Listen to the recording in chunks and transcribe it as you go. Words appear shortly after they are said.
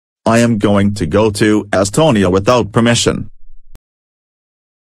I am going to go to Estonia without permission.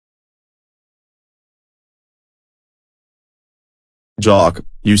 Jock,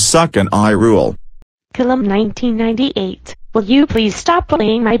 you suck and I rule. Callum 1998, will you please stop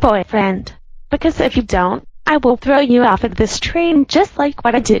bullying my boyfriend? Because if you don't, I will throw you off of this train just like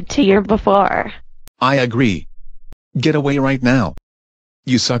what I did to you before. I agree. Get away right now.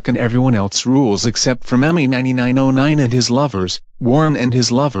 You suck and everyone else rules except for Memmy 9909 and his lovers, Warren and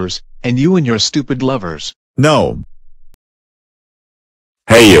his lovers, and you and your stupid lovers. No.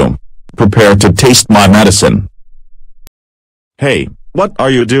 Hey you. Prepare to taste my medicine. Hey, what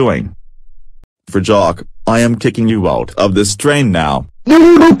are you doing? For Jock, I am kicking you out of this train now.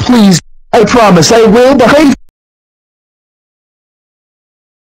 No, please. I promise I will behave.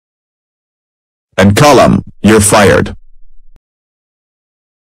 And Callum, you're fired.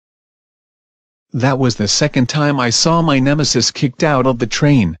 That was the second time I saw my nemesis kicked out of the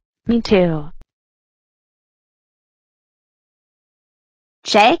train. Me too.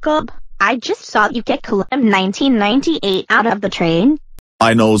 Jacob, I just saw you kick Callum 1998 out of the train.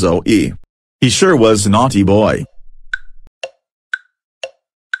 I know Zoe. He sure was a naughty boy.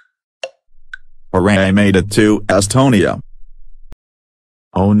 Hooray, I made it to Estonia.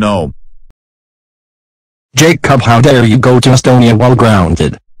 Oh no. Jacob, how dare you go to Estonia while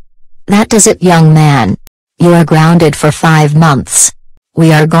grounded? That does it, young man. You are grounded for 5 months.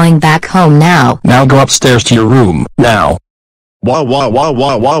 We are going back home now. Now go upstairs to your room, now. Wah wah wah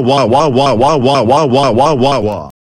wah wah wah wah wah wah wah wah wah wah wah wah.